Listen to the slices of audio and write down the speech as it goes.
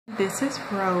this is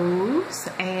Rose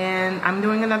and I'm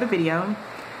doing another video.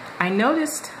 I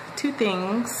noticed two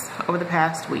things over the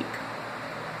past week.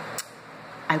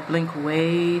 I blink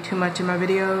way too much in my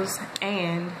videos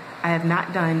and I have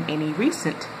not done any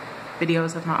recent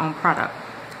videos of my own product.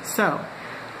 So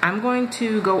I'm going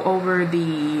to go over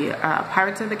the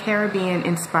Pirates of the Caribbean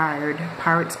inspired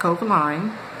Pirates Cove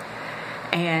line,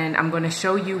 and I'm going to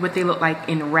show you what they look like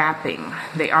in wrapping.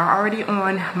 They are already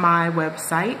on my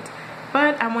website,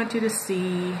 but I want you to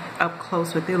see up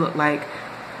close what they look like.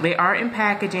 They are in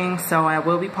packaging, so I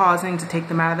will be pausing to take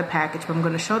them out of the package, but I'm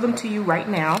going to show them to you right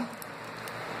now.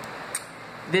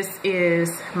 This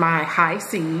is my High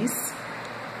Seas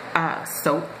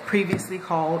soap, previously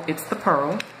called It's the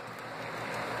Pearl.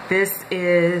 This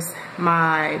is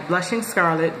my Blushing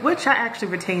Scarlet, which I actually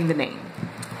retained the name.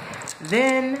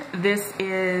 Then this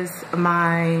is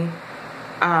my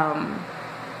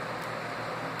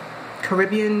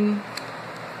Caribbean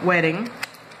Wedding.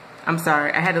 I'm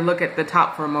sorry, I had to look at the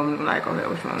top for a moment. I'm like, okay,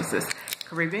 which one is this?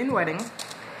 Caribbean Wedding.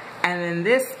 And then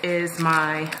this is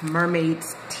my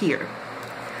Mermaid's Tear.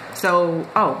 So,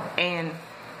 oh, and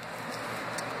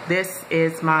this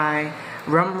is my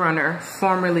Rum Runner,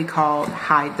 formerly called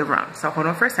Hide the Rum. So hold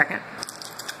on for a second.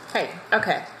 Hey,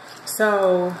 okay.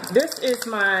 So this is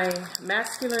my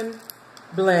masculine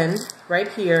blend right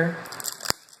here.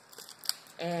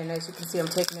 And as you can see, I'm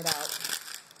taking it out.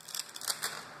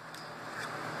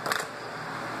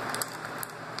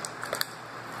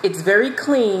 It's very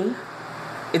clean.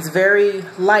 It's very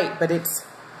light, but it's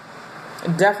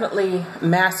definitely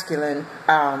masculine.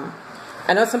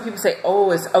 I know some people say,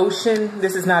 oh, it's ocean.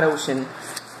 This is not ocean,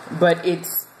 but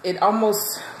it's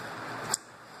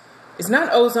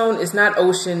not ozone, it's not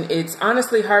ocean. It's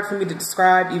honestly hard for me to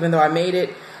describe, even though I made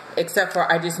it, except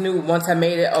for I just knew once I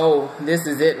made it, oh, this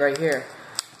is it right here.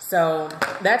 So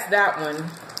that's that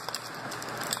one.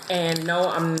 And no,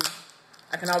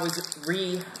 I can always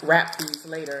re-wrap these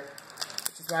later,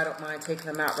 which is why I don't mind taking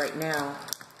them out right now.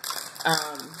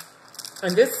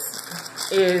 And this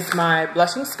is my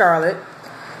Blushing Scarlet.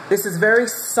 This is very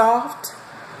soft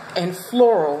and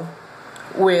floral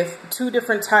with two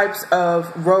different types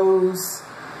of rose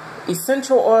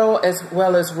essential oil as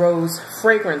well as rose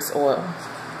fragrance oil.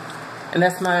 And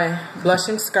that's my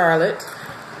Blushing Scarlet.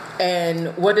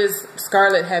 And what does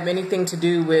scarlet have anything to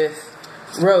do with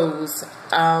rose?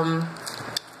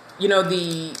 You know,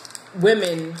 the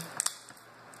women,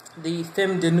 the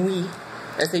femme de nuit,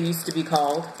 as they used to be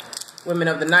called, women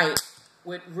of the night,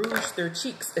 would rouge their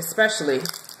cheeks especially.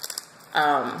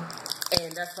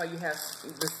 And that's why you have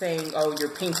the saying, oh, you're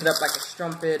painted up like a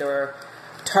strumpet or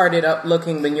tarted up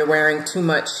looking when you're wearing too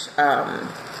much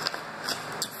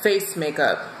face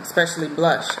makeup, especially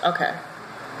blush. Okay.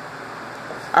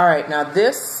 All right, now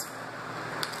this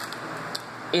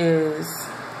is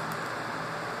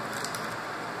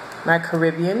my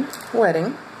Caribbean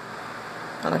Wedding.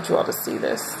 I want you all to see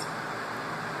this.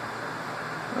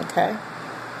 Okay.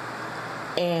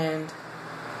 And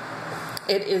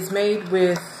it is made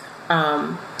with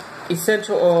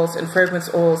essential oils and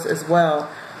fragrance oils as well.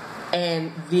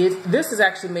 And this is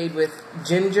actually made with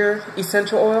ginger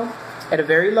essential oil at a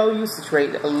very low usage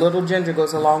rate. A little ginger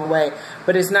goes a long way,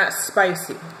 but it's not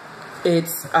spicy.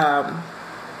 It's, dang,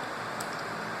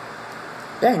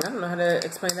 I don't know how to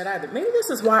explain that either. Maybe this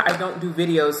is why I don't do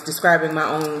videos describing my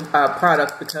own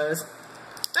product, because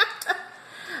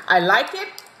I like it,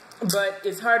 but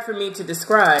it's hard for me to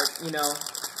describe, you know.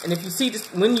 And if you see this,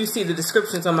 when you see the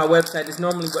descriptions on my website, it's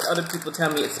normally what other people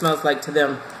tell me it smells like to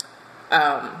them.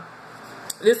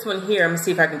 This one here, let me see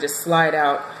if I can just slide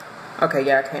out. Okay,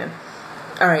 yeah, I can.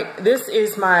 All right, this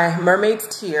is my Mermaid's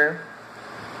Tear.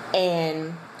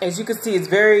 And as you can see, it's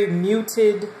very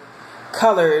muted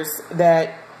colors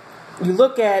that you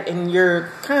look at and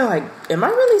you're kind of like, am I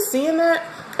really seeing that?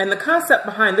 And the concept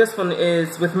behind this one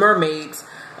is with mermaids.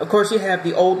 Of course, you have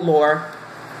the old lore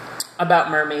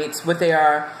about mermaids, what they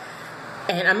are.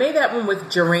 And I made that one with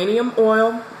geranium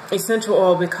oil, essential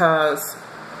oil, because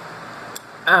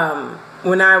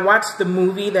when I watched the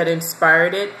movie that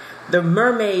inspired it, the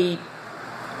mermaid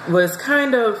was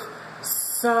kind of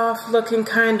soft looking,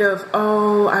 kind of,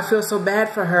 oh, I feel so bad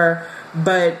for her.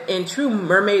 But in true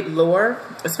mermaid lore,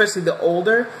 especially the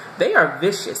older, they are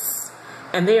vicious.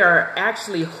 And they are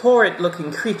actually horrid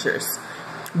looking creatures.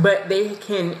 But they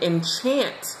can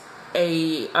enchant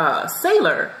a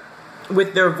sailor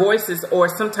with their voices, or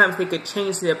sometimes they could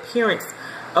change the appearance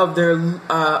of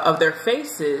their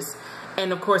faces,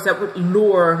 and of course that would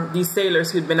lure these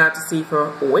sailors who'd been out to sea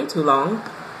for way too long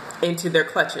into their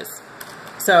clutches.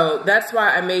 So that's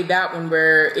why I made that one,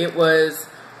 where it was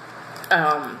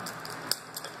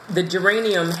the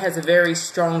geranium has a very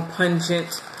strong,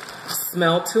 pungent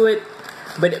smell to it,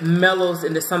 but it mellows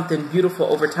into something beautiful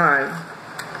over time.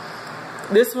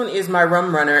 This one is my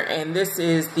rum runner, and this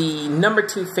is the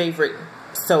 #2 favorite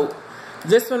soap.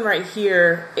 This one right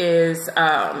here is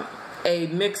a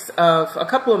mix of a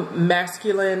couple of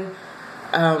masculine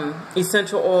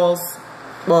essential oils,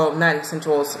 well, not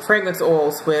essential oils, fragrance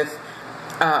oils with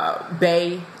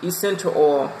bay essential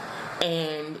oil,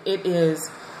 and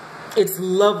it's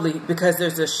lovely because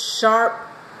there's a sharp,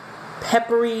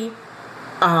 peppery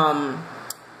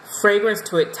fragrance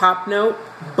to it, top note,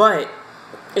 but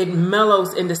it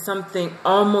mellows into something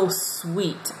almost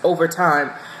sweet over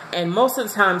time. And most of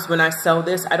the times when I sell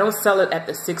this, I don't sell it at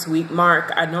the 6-week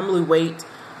mark. I normally wait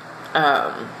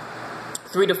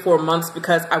 3 to 4 months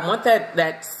because I want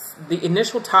the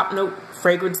initial top note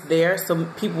fragrance there, so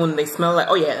people, when they smell, like,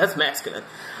 oh yeah, that's masculine.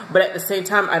 But at the same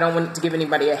time, I don't want it to give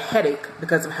anybody a headache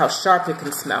because of how sharp it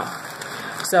can smell.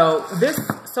 So this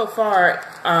so far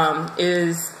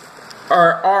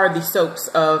are the soaps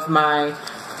of my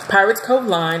Pirates Cove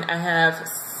line. I have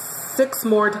 6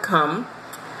 more to come,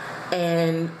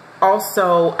 and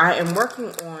also I am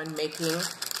working on making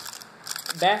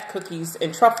bath cookies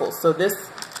and truffles. So this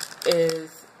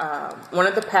is one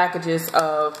of the packages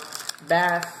of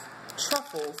bath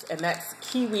truffles, and that's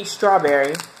kiwi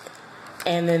strawberry.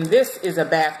 And then this is a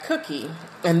bath cookie,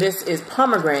 and this is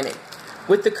pomegranate.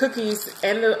 With the cookies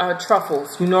and the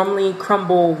truffles, you normally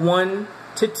crumble 1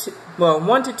 to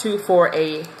 2 for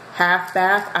a half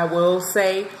bath. I will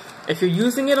say, if you're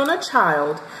using it on a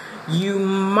child, you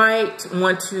might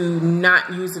want to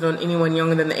not use it on anyone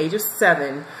younger than the age of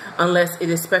 7 unless it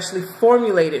is specially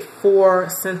formulated for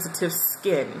sensitive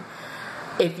skin.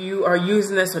 If you are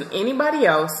using this on anybody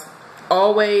else,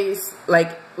 always,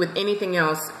 like with anything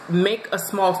else, make a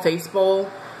small face bowl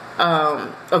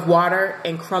of water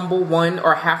and crumble 1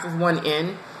 or half of 1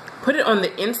 in. Put it on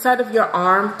the inside of your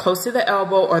arm, close to the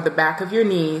elbow or the back of your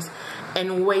knees,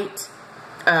 and wait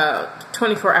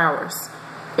 24 hours.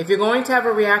 If you're going to have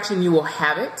a reaction, you will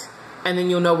have it, and then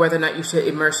you'll know whether or not you should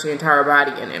immerse your entire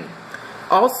body in it.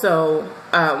 Also,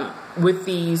 with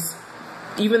these,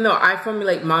 even though I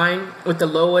formulate mine with the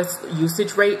lowest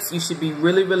usage rates, you should be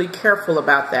really, really careful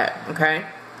about that, okay?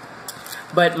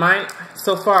 But mine,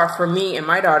 so far, for me and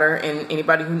my daughter, and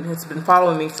anybody who has been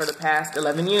following me for the past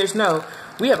 11 years know,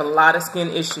 we have a lot of skin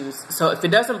issues. So if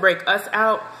it doesn't break us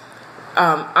out,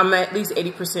 I'm at least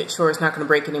 80% sure it's not going to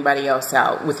break anybody else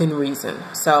out within reason.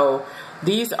 So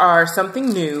these are something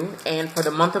new, and for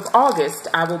the month of August,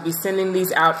 I will be sending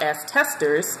these out as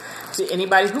testers to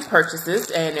anybody who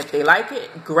purchases, and if they like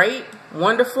it, great,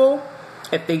 wonderful.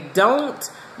 If they don't,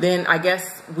 then I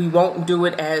guess we won't do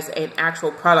it as an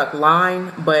actual product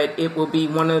line, but it will be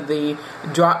one of the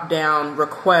drop-down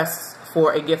requests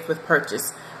for a gift with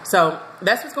purchase. So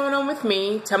that's what's going on with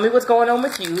me. Tell me what's going on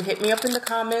with you. Hit me up in the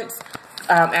comments.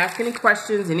 Ask any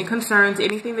questions, any concerns,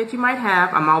 anything that you might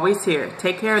have. I'm always here.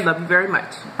 Take care. Love you very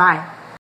much. Bye.